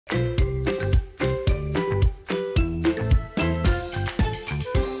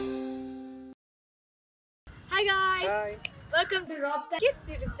Robz&Kids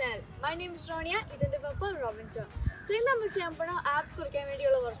YouTube channel. My name is Ronia. This is the Robin. So, we will do abs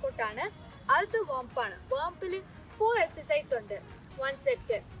workout. That's warm-up. Warm-up is 4 exercises. 1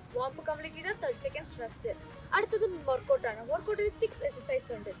 set. Warm-up completed 30 seconds rest. That's workout. Workout is 6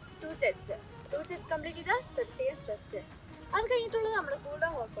 exercises. 2 sets. 2 sets completed 30 seconds rest. That's our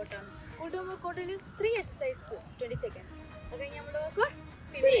cool-down workout. Cool-down workout is 3 exercises 20 seconds. That's our workout.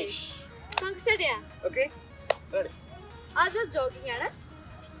 Finish. So, start. Okay. Ready. That's just jogging.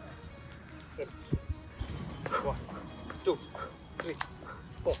 1, 2, 3,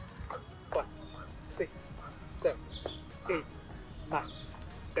 4, 5, 6, 7, 8, 9,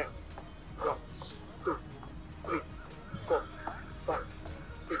 10. 1, 2, 3, 4, 5,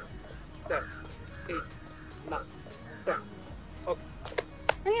 6, 7, 8, 9, 10. Okay.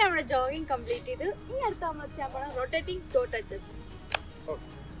 Now we jogging completed. Now we rotating toe touches.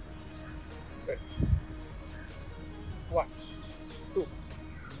 Okay. Good. 1, 2,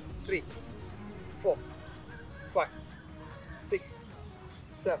 3, 4, 5, 6,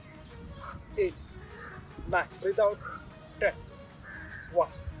 7, 8, 9. Breathe out. 10. 1,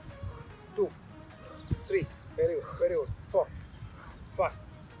 2, 3. Very good. Very good. 4, 5,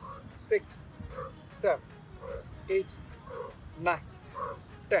 6, 7, 8, 9,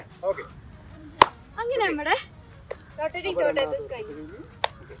 10. Okay. Rotating toe touches.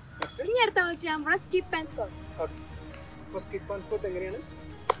 Now skip and squat. Okay. First skip and squat.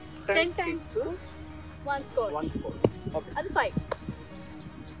 10 times. 1 squat. 1 squat. Okay. That's 5.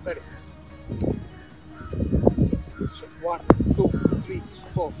 Ready. 1, 2, 3,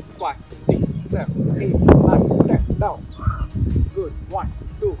 4, 5, 6, 7, 8, 9, 10. Down. Good. 1,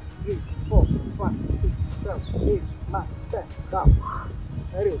 2, 3, 4, 5, 6, 7, 8, 9, 10. Down.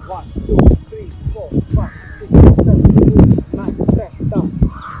 Very good. 1, 2, 3, 4, 5, 6, 7, 8, 9, 10. Down.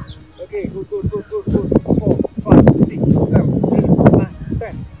 Okay. Good. 4, 5, 6, 7, 8, 9,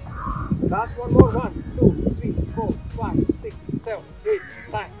 10. Last one more. 1, 2, 3, 4, 5, 6, 7, 8,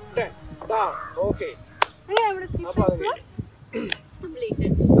 9, 10. Down. Okay. Now we skip and squat.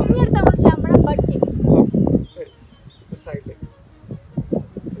 Completed. Now we butt kicks. Ready. The side leg.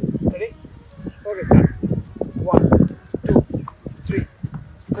 Ready? Okay, start. 1, 2, 3,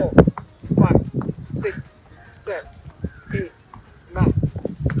 4, 5, 6, 7, 8, 9,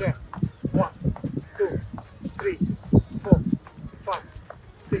 10. 1, 2, 3, 4, 5,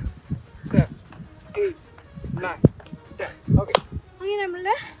 6, 7, 8, 9, 10. Okay.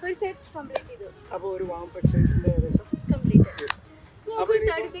 Now we set completed. അപ്പോൾ ഒരു warm എക്സസൈസിന്റെ ഏകദേശം Completed. Now അപ്പോൾ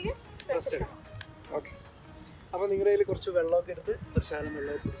 30 seconds. Rest എടുക്കാം. Okay. അപ്പോൾ നിങ്ങളുടെ കയ്യിൽ കുറച്ച് വെള്ളമൊക്കെ എടുത്ത് ഒരു ശകലം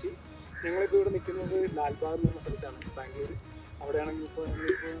വെള്ളമൊക്കെ കുടിച്ച് ഞങ്ങളിപ്പോൾ ഇവിടെ നിൽക്കുന്നത് ലാൽബാഗ് എന്ന് പറഞ്ഞ സ്ഥലത്താണ് ബാംഗ്ലൂർ. അവിടെയാണെങ്കിൽ ഇപ്പോൾ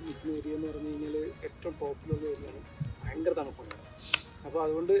ഞങ്ങളിപ്പോൾ നിൽക്കുന്ന ഏരിയ എന്ന് പറഞ്ഞു കഴിഞ്ഞാൽ ഏറ്റവും ടോപ്പിലുള്ള ഏരിയയാണ്. ഭയങ്കര തണുപ്പാണ്. അപ്പോൾ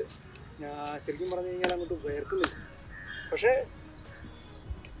അതുകൊണ്ട് ശരിക്കും പറഞ്ഞു കഴിഞ്ഞാൽ അങ്ങോട്ട് വേർക്കുന്നില്ല. പക്ഷേ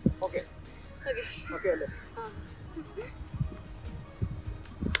ഓക്കെ ഓക്കെ അല്ലേ?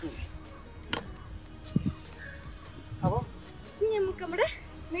 അപ്പോൾ നമുക്ക് നമ്മുടെ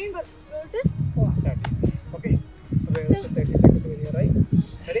മെയിൻ വർക്കൗട്ട് സ്റ്റാർട്ട് ചെയ്യാം. ഓക്കെ. അപ്പോൾ ഏകദേശം 30 സെക്കൻഡ് വരെയായി.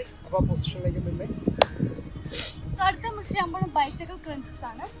 റെഡി? അപ്പോൾ പൊസിഷനിലേക്ക് നിന്ന് അടുത്ത നമ്മൾ ബൈസൈക്കിൾ ക്രഞ്ചസ്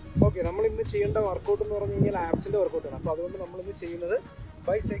ആണ്. ഓക്കെ. നമ്മൾ ഇന്ന് ചെയ്യേണ്ട വർക്കൗട്ട് എന്ന് പറഞ്ഞു കഴിഞ്ഞാൽ ആപ്സിൻ്റെ വർക്കൗട്ടാണ്. അപ്പോൾ അതുകൊണ്ട് നമ്മളിന്ന് ചെയ്യുന്നത്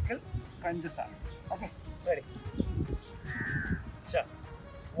ബൈസൈക്കിൾ ക്രഞ്ചസ് ആണ്. Okay. Ready?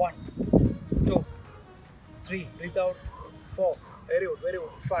 1, 2, 3. Breathe out. 4. Very good.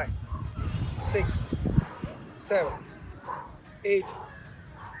 5, 6, 7, 8,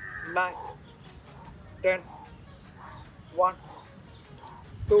 9, 10. 1,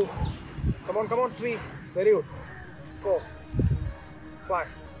 2. Come on. 3. Very good. 4, 5,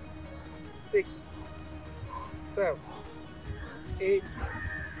 6, 7, 8.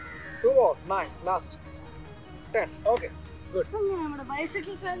 2 more. 9. Last. 10. Okay. Good. നമ്മുടെ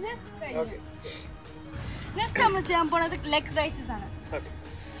ബൈസൈക്കിൾ ക്രഞ്ചസ് കഴിഞ്ഞു. Okay. നെക്സ്റ്റ് നമ്മൾ ചെയ്യാൻ പോകുന്നത് ലെഗ് റൈസസ് ആണ്. Okay.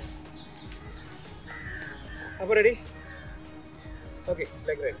 അപ്പോൾ ready? Okay.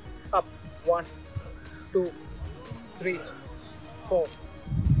 Leg raise. Up. 1, 2, 3, 4,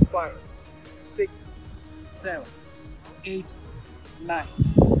 5, 6, 7, 8, 9,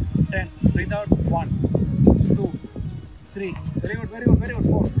 10. Breathe out. 1, 2, 3. Very good.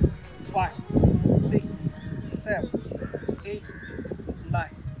 4, 5, 6, 7, 8,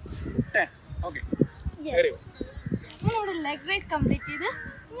 9, 10. Okay. Yes. Very good. നമ്മുടെ leg rice complete ചെയ്ത്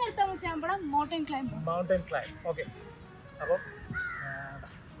ഇനി അടുത്ത നമ്മൾ ചെയ്യാൻ പോകുന്നത് mountain climb. Mountain climb. Okay. അപ്പോൾ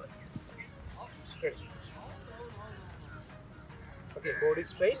ready. Okay, body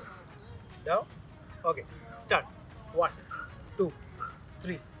straight, down. Okay, start. 1, 2,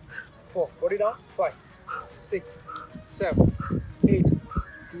 3, 4. Body down. 5, 6, 7, 8,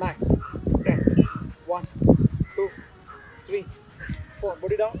 9, 10. 1, 2, 3, 4.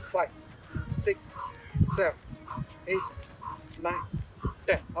 Body down. 5, 6, 7, 8, 9,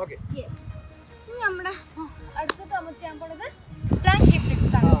 10. Okay. Yes. ഇനി നമ്മുടെ അടുത്തത് നമ്മൾ ചെയ്യാൻ പോണത് പ്ലാങ്ക് ഹിപ്പ്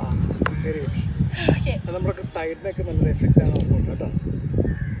ടിപ്സ് ആണ്. Very good. Okay. അത് നമ്മുടെ സൈഡിനൊക്കെ നല്ല എഫക്റ്റ് ആണ് നോക്കുന്നത് കേട്ടോ.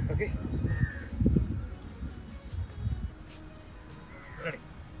 Okay. Ready.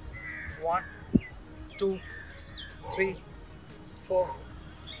 1, 2, 3, 4,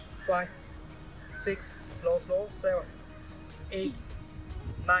 5, 6. Slow. 7, 8,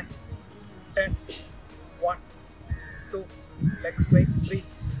 9, 10. 1, 2. Legs straight. 3,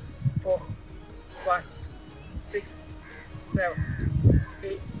 4, 5, 6, 7,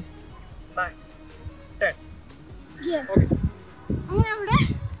 8, 9, 10. Yes. Okay. അങ്ങനെ നമ്മുടെ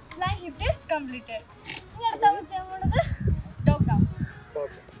പ്ലാങ്ക് ഹിപ്പ് ടിപ്സ് കംപ്ലീറ്റഡ്. ഇനി അടുത്ത നമ്മൾ ചെയ്യാൻ പോണത് dog down.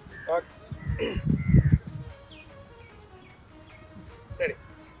 Okay. Ready.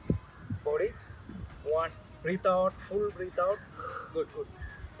 Body. 1. Breathe out. Full breathe out. Good.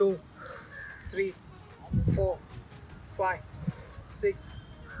 2, 3, 4, 5, 6,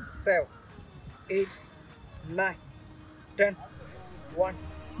 7, 8, 9, 10. 1.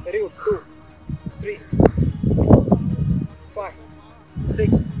 Very good. 2, 3, 4, 5,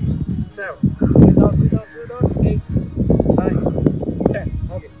 6, 7. Breathe out. 8, 9, 10.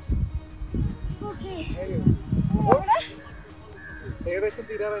 Okay. Okay. Very good. നമ്മുടെ ഏകദേശം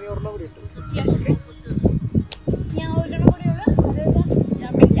തീരാൻ ഇനി ഒരെണ്ണം കൂടി ഇട്ടു. yes. ഞാൻ ഒരെണ്ണം കൂടിയുള്ളൂ. അതായത്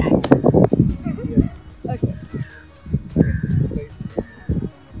ജമ്പിങ് ജാക്സ്. Okay. Nice.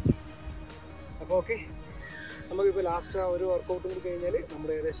 അപ്പോൾ ഓക്കെ, നമുക്കിപ്പോൾ ലാസ്റ്റ് ആ ഒരു വർക്കൗട്ടും കൂടി കഴിഞ്ഞാൽ നമ്മൾ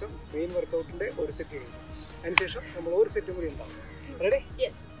ഏകദേശം മെയിൻ വർക്കൗട്ടിൻ്റെ ഒരു സെറ്റ് കഴിഞ്ഞു. അതിനുശേഷം നമ്മൾ ഒരു സെറ്റും കൂടി ഉണ്ടാവും. റെഡി?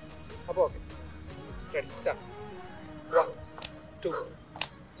 Yes. അപ്പോൾ okay, ready, start. 1, 2,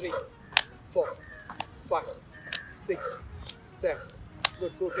 3, 4, 5, 6, 7.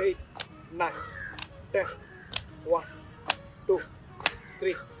 Good. 8, 9, 10. 1, 2,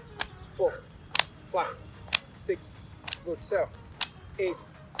 3, 4, 5, 6. Good. 7, 8,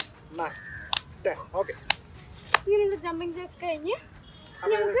 9, 10. Okay. ഇങ്ങനെയുള്ള ജമ്പിങ് ജാക്സ് കഴിഞ്ഞ്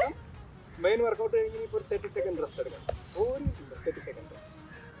അപ്പോൾ ഏകദേശം മെയിൻ വർക്കൗട്ട് കഴിഞ്ഞ് ഇപ്പോൾ ഒരു 30 സെക്കൻഡ് റെസ്റ്റ് എടുക്കാം. 30 സെക്കൻഡ് റെസ്റ്റ്.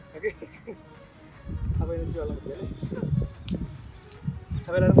 ഓക്കെ. അപ്പോൾ ഇതിന് വെള്ളം കുടിക്കാം.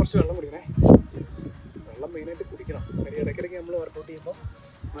 അപ്പോൾ എല്ലാവരും കുറച്ച് വെള്ളം കുടിക്കണേ. വെള്ളം മെയിനായിട്ട് കുടിക്കണം. കാര്യം ഇടയ്ക്കിടയ്ക്ക് നമ്മൾ വർക്കൗട്ട് ചെയ്യുമ്പോൾ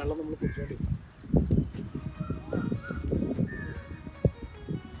വെള്ളം നമ്മൾ കുടിച്ചുകൊണ്ടിരിക്കണം.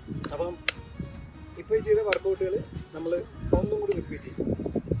 അപ്പം ഇപ്പോൾ ഈ ചെയ്ത വർക്കൗട്ടുകൾ നമ്മൾ ഒന്നും കൂടി റിപ്പീറ്റ് ചെയ്യും.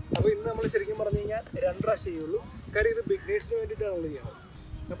 അപ്പോൾ ഇന്ന് നമ്മൾ ശരിക്കും പറഞ്ഞു കഴിഞ്ഞാൽ 2 പ്രാവശ്യം ചെയ്യുള്ളൂ. കാര്യം ഇത് ബിഗ്നേഴ്സിന് വേണ്ടിയിട്ടാണ് നമ്മൾ ചെയ്യുന്നത്.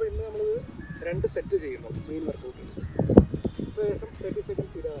 അപ്പോൾ ഇന്ന് നമ്മളിത് 2 സെറ്റ് ചെയ്യുന്നു മെയിൻ വർക്കൗട്ടിൽ. ഇപ്പോൾ ഏകദേശം 30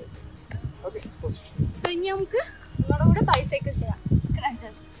 സെക്കൻഡ് തീരാറായി. Okay, position. സോ ഇനി നമുക്ക് നമ്മുടെ കൂടെ ബൈസൈക്കിൾ ചെയ്യാം.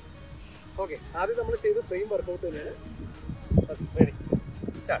 ക്രഞ്ചസ്. ഓക്കെ, ആദ്യം നമ്മൾ ചെയ്ത സെയിം വർക്കൗട്ട് തന്നെയാണ്. Okay, ready,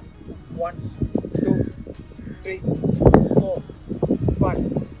 start. 1, 2, 3, 4, 5,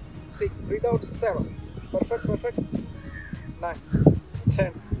 6. Breathe out. 7. Perfect. 9,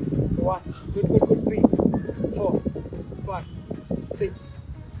 10. 1. Good. 3, 4, 5, 6,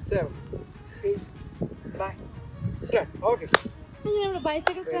 7, 8, 9, 10. Okay. അങ്ങനെ നമ്മുടെ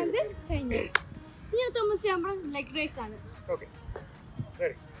ബൈസൈക്കിൾ ക്രഞ്ചസ് കഴിഞ്ഞു. ഇനി അടുത്ത നമ്മൾ ചെയ്യാൻ പോകുന്നത് ലെഗ് റൈസ് ആണ്. Okay.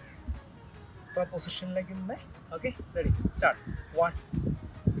 Ready. Top position leg in there. Okay. Ready. Start. 1.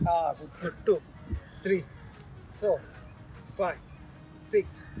 Good. 2, 3, 4, 5, 6,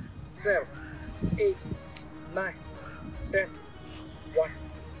 7, 8, 9, 10. 1,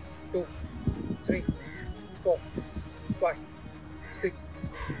 2, 3, 4, 5, 6,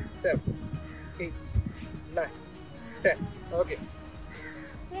 7, 8, 9, 10. Okay.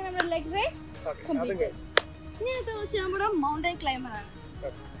 അങ്ങനെ നമ്മുടെ ലെഗ് റൈസ് Okay. കംപ്ലീറ്റ്. ഇനി അടുത്ത നമ്മൾ ചെയ്യാൻ പോകുന്നത് മൗണ്ടൻ ക്ലൈംബർ ആണ്.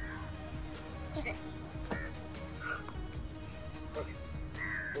 Okay. Okay.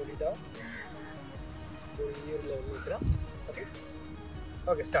 Body down. Body here level down. Okay.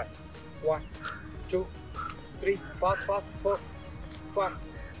 Okay, start. 1, 2, 3. Fast. 4, 5,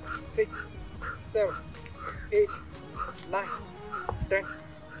 6, 7, 8, 9, 10.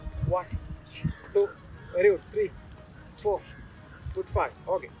 1, 2. Very good. 3, 4. Good. 5.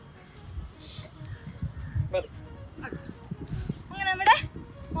 Okay. Well. അങ്ങനെ നമ്മുടെ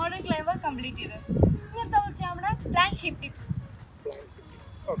മോഡേൺ ക്ലൈംബർ കംപ്ലീറ്റ് ചെയ്തു. ഇനി അടുത്ത നമ്മൾ ചെയ്യാൻ പോകുന്നത് Planck hip tips. Plank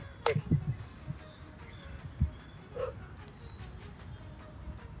tips. Okay. Ready.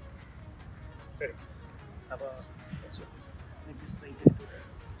 Ready. Let's go. Make this straight.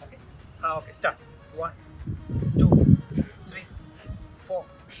 Okay. Okay. Start. 1, 2, 3, 4,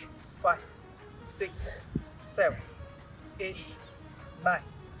 5, 6, 7, 8, 9,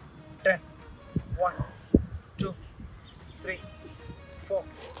 10. 1, 2, 3, 4,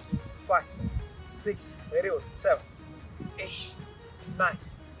 5, 6. Very good. 7, 8, 9,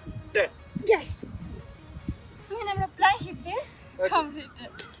 10. Yes. അങ്ങനെ നമ്മുടെ പ്ലാങ്ക് ഹിപ്പ് ടിപ്സ് കംപ്ലീറ്റ്.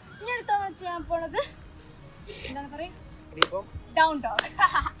 ഇനി അടുത്ത നമ്മൾ ചെയ്യാൻ പോണത് എന്താണ് പറയാ? ഇനിയിപ്പം down dog.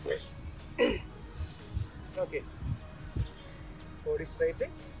 Okay. Body straight.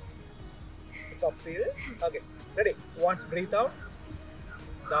 Top feel. Okay. Ready? 1. Breathe out.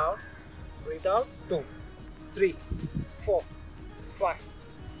 Down. Breathe out. 2, 3, 4, 5,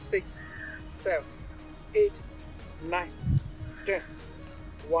 6, 7, 8, 9, 10.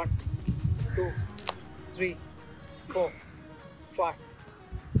 1, 2, 3, 4, 5,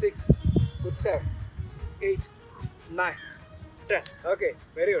 6. Good. 7, 8, 9, 10. Okay.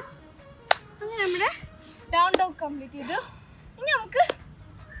 Very good. അങ്ങനെ നമ്മുടെ ഡൗൺ ഡോഗ് കംപ്ലീറ്റ് ചെയ്തു. ഇനി നമുക്ക്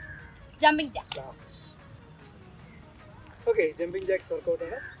jumping Jack. Last. Okay, jumping jacks workout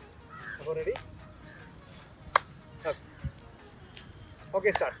ആണ്. അപ്പോൾ ready?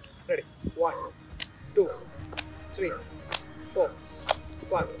 Okay, start. Ready? 1, 2, 3, 4,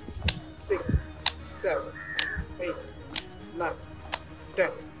 5, 6, 7, 8, 9,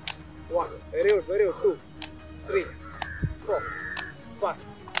 10. 1. Very good, very good. 2, 3, 4, 5,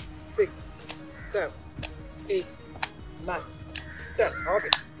 6, 7, 8, 9, 10.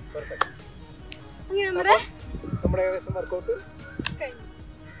 Okay, perfect. അങ്ങനെ നമ്മുടെ ഏകദേശം വർക്കൗട്ട് കഴിഞ്ഞു.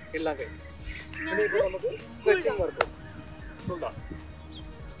 എല്ലാം കഴിഞ്ഞു. ഇനിയിപ്പോൾ നമുക്ക് സ്ട്രെച്ചിങ് വർക്കൗട്ട്.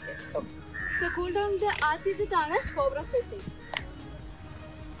 സോ കൂൾ ഡൗണിന്റെ ആദ്യത്തേതാണ് cobra stretching.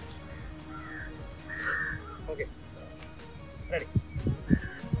 Okay ready.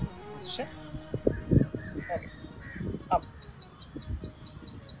 Okay up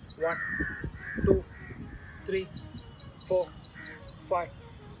 1, 2, 3, 4, 5,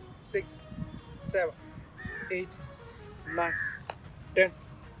 6, 7, 8, 9, 10.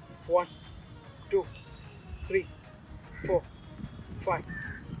 1, 2, 3, 4, 5,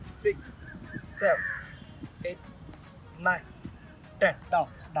 6, 7, 8, 9, 10.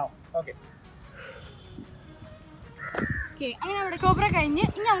 Down. Okay. Okay അങ്ങനെ നമ്മുടെ കോബ്ര കഴിഞ്ഞ്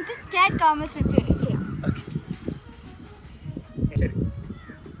ഇനി നമുക്ക് കാറ്റ് കാമൽ സ്ട്രെച്ച് ചെയ്യാം. ശരി.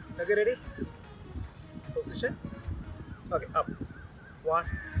 Okay, ready? Position. Okay, up. 1,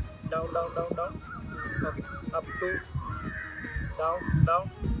 down. Okay, up 2, down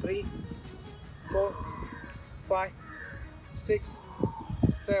 3, 4, 5, 6,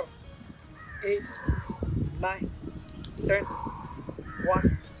 7, 8, 9, 10.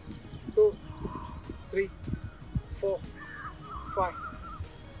 1, 2, 3, 4, 5,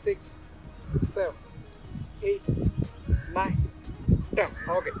 6, 7, 8, 9, 10.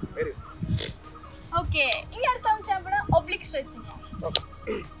 Okay, very good. Okay ഇനി അടുത്ത നമ്മൾ oblique stretching. Okay.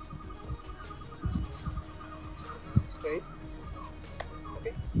 Straight.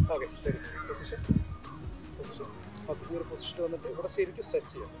 Okay, steady. Position. Okay, ഈ ഒരു പൊസിഷൻ വന്നിട്ട് ഇവിടെ ശരിക്കും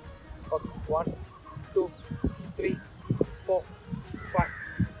സ്ട്രെച്ച് ചെയ്യാം. Okay 1, 2, 3, 4, 5,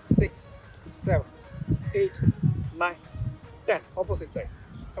 6, 7, 8, 9, 10. Opposite side.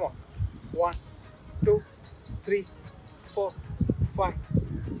 Come on. 1, 2, 3, 4, 5,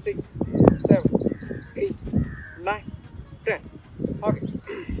 6, 7, 8, 9, 10. Okay.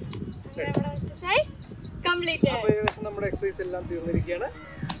 Exercise complete. അപ്പോൾ ഏകദേശം നമ്മുടെ എക്സസൈസ് എല്ലാം തീർന്നിരിക്കുകയാണ്.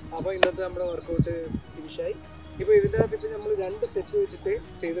 അപ്പോൾ ഇന്നത്തെ നമ്മുടെ വർക്കൗട്ട് ഫിനിഷായി. ഇപ്പോൾ ഇതിൻ്റെ അകത്ത് നമ്മൾ 2 സെറ്റ് വെച്ചിട്ട്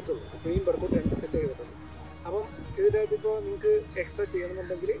ചെയ്തിട്ടുള്ളൂ. മെയിൻ വർക്കൗട്ട് 2 സെറ്റ് ചെയ്തിട്ടുള്ളൂ. അപ്പം ഇതിൻ്റെ അകത്ത് ഇപ്പോൾ നിങ്ങൾക്ക് എക്സ്ട്രാ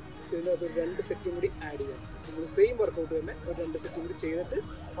ചെയ്യണമെന്നുണ്ടെങ്കിൽ ഇതിൻ്റെ അകത്ത് 2 സെറ്റും കൂടി ആഡ് ചെയ്യാം. നമ്മൾ സെയിം വർക്കൗട്ട് തന്നെ ഒരു 2 സെറ്റും കൂടി ചെയ്തിട്ട്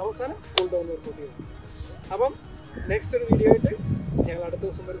അവസാനം കൂൾ ഡൗൺ വർക്കൗട്ട് ചെയ്യണം. അപ്പം നെക്സ്റ്റ് ഒരു വീഡിയോ ആയിട്ട് ഞങ്ങൾ അടുത്ത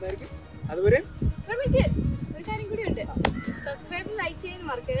ദിവസം വരുന്നതായിരിക്കും. അതുവരെ ഒരു കാര്യം കൂടി ഉണ്ട്, സബ്സ്ക്രൈബ് ലൈക്ക് ചെയ്യാൻ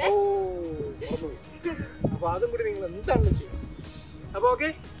മറക്കരുത്. അപ്പോൾ അതും കൂടി നിങ്ങൾ എന്താണെന്ന് ചെയ്യണം. അപ്പോൾ ഓക്കെ.